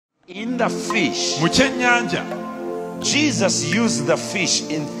In the fish, mu kyennyanja Jesus used the fish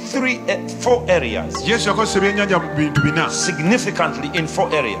in 4 areas. Yesu yakozesa ebyennyanja mu bintu bina. Significantly in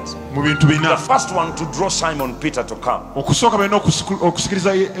 4 areas. Mu bintu The bina. first one to draw Simon Peter to come. Okusooka balina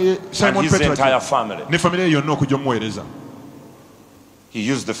okusikiriza Simon And his Peter entire family. ne famire ye yonna okujja omuweereza. He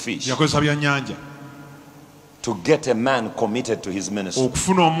used the fish Yakozesa byannyanja to get a man committed to his ministry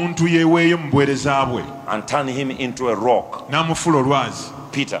okufuna omuntu yeeweeyo mu buweereza bwe and turn him into a rock. n'amufuula olwazi.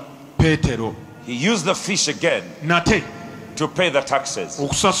 Peter. Peetero He used the fish again nate to pay the taxes.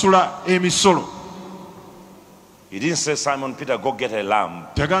 okusasula emisolo. He didn't say, Simon Peter, go get a lamb,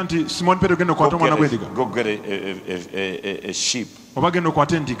 Teaga nti Simoni Peetero genda okwata omwana gw'endiga go get a sheep. oba genda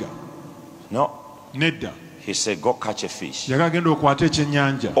okwata endiga. No. Nedda. He said, go catch a fish. Yaga genda okwata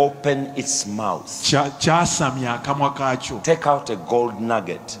ekyennyanja. Open its mouth. Kyasamya akamwa kaakyo. Take out a gold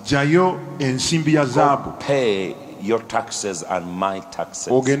nugget. Jjayo ensimbi ya zaabu. Pay your taxes and my taxes.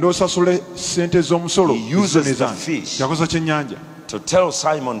 Ogenda osasule sente z'omusolo. He uses the fish Yakozesa kyennyanja. to tell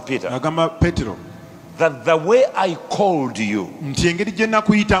Simon Peter Agamba Peetero that the way I called you nti engeri gye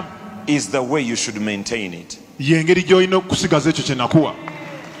nakuyitamu is the way you should maintain it. y'engeri gy'olina okusigaza ekyo kye nakuwa.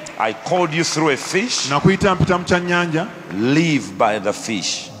 I called you through a fish. Nakuyita mpita mu kyannyanja. Live by the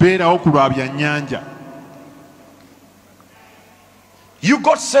fish. Beerawo ku lwa byannyanja. You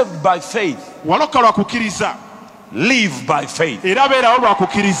got saved by faith. Waloka lwa kukkiriza. Live by faith. Era beerawo lwa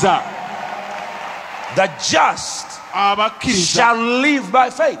kukkiriza. The just Abakkiriza shall live by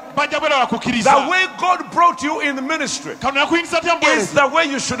faith. bajja beera lwa kukkiriza. The way God brought you in the ministry Katonda yakuyingiza atya mu is buweereza. the way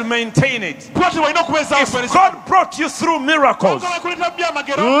you should maintain it. Bw'atyo walina okubeezaawo If obuweereza. God brought you through miracles, Katonda yakuleeta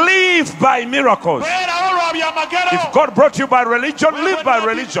byamagero. live by miracles. Beerawo lwa byamagero. If God brought you by religion, live by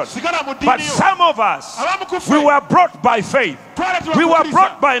religion. Sigala mu ddiini But yo. some of us, Abamu we kuffe. were brought by faith. We were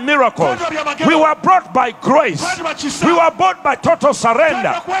brought by miracles. We were brought by grace. We were brought by total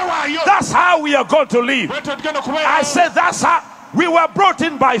surrender. That's how we are going to live. I said that's how we were brought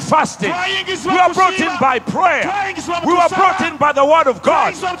in by fasting. We were brought in by prayer. We were brought in by the word of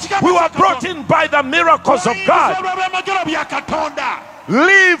God. We were brought in by the miracles of God.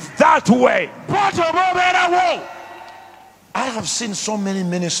 Live that way. I have seen so many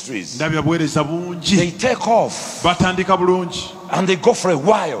ministries. Ndabya buweereza bungi. They take off Batandika bulungi. and they go for a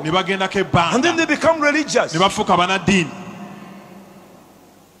while. Ne bagendako ebbanga. And then they become religious. Ne bafuuka bannaddiini.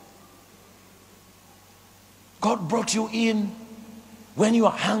 God brought you in when you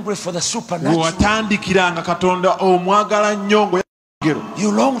are hungry for the supernatural. Watandikiranga Katonda omwagala nnyo ng'oyagala.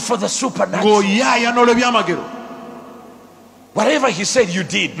 You longed for the supernatural. Ng'oyaaya n'olw'ebyamagero. Whatever he said, you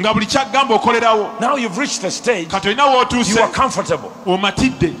did. Nga buli kyagamba okolerawo. Now you've reached the stage. Kati olina w'otuuse. You are comfortable.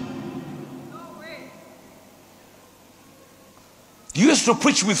 Omatidde. You used to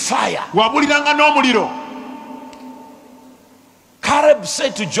preach with fire. Wabuliranga n'omuliro. Caleb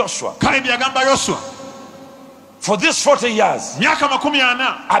said to Joshua, Kalebu yagamba Yoswa, for these 40 years, myaka 40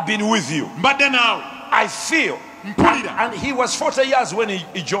 I've been with you. mbadde naawe. I feel. Mpulira. And he was 40 years when he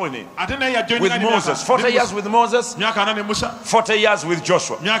joined in. Ate naye yajoininga With ne Moses. myaka- 40 years with Moses, myaka 4 ne Musa, 40 years with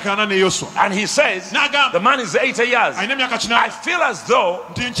Joshua. myaka 4 ne Yoswa. And he says, N'agamba, the man is 80 years. alina myaka I 8 feel as though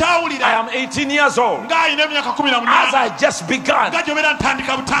nti I nkyawulira am 18 years old. ng'alina emyaka As 18 I just began, nga gy'obeera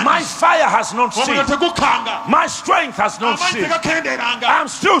ntandika my butandisi. fire has not Omuliro ceased. tegukanga. My strength has not Amaanyi ceased. tegakendeeranga. I'm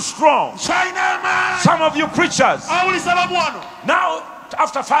still strong. Kyalina amaanyi. Some of you preachers, Awuliza bamu wano. now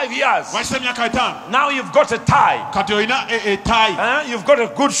after 5 years, Wayise emyaka 5. now you've got a tie. Kati olina etaayi. You've got a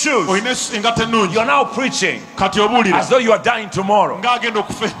good shoes. Olina engatto ennungi. You're now preaching Kati obuulira. as though you are dying tomorrow. Ng'agenda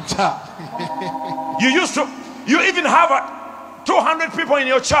okufa enkya. You even have 200 people in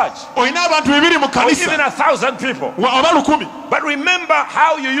your church, Olina abantu 200 mu or even kanisa. 1,000 people. Oba 1,000. But remember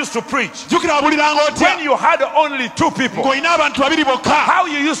how you used to preach Jjukira wabuliranga when otya. you had only 2 people. Ng'olina abantu 2 bokka. How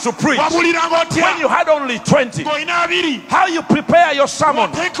you used to preach Wabuliranga when otya. you had only 20. Ng'olina 2. How you prepare your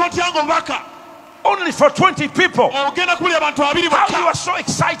sermon Oteeka otya ng'obubaka. only for 20 people. Ogenda kuwulira abantu 2 How you bokka. were so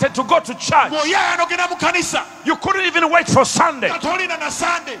excited to go to church. Ng'oyaaya n'ogenda mu kanisa. You couldn't even wait for Sunday. Nga tolina na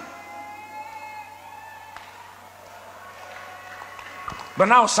Sunday. But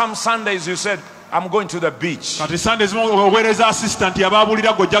now some Sundays you said, I'm going to the beach. Kati Sunday zimu oweereza assistant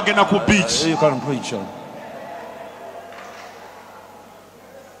yabaabulira gojja genda ku beach. You can preach.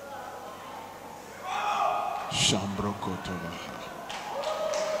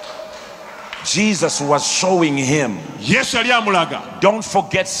 Jesus was showing him. Yesu yali amulaga. Don't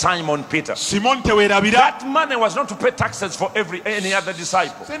forget Simon Peter. Simoni teweerabira. That money was not to pay taxes for any other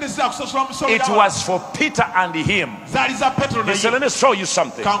disciple. Sente zaakusasula musolo. It was for Peter and him. Zaali za Petero He said, naye. let me show you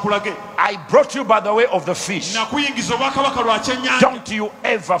something. Kankulage. I brought you by the way of the fish. Nakuyingiza obwakabaka lwa kyennyanja. Don't you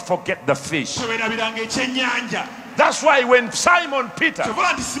ever forget the fish. Teweerabiranga ekyennyanja. That's why when Simon Peter,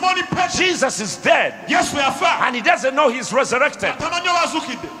 Jesus is dead and he doesn't know he's resurrected,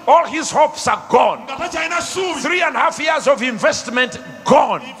 all his hopes are gone. 3.5 years of investment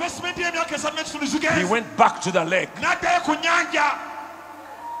gone. He went back to the lake.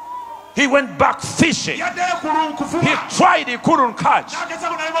 He went back fishing. He tried, he couldn't catch.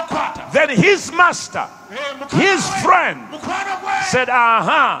 Then his master, his friend, said,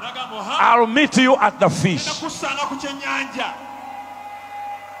 I'll meet you at the fish.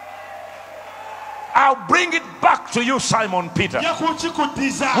 I'll bring it back to you, Simon Peter.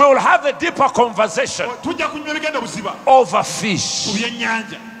 We'll have a deeper conversation over fish.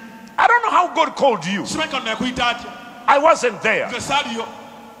 I don't know how God called you. I wasn't there,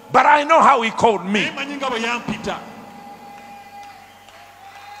 but I know how he called me.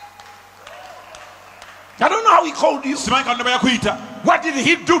 I don't know how he called you. What did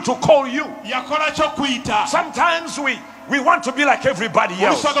he do to call you? Sometimes we want to be like everybody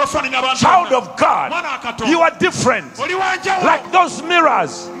else. Child of God, you are different. Like those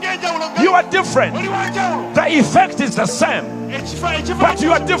mirrors, you are different. The effect is the same, but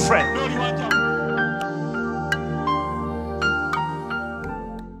you are different.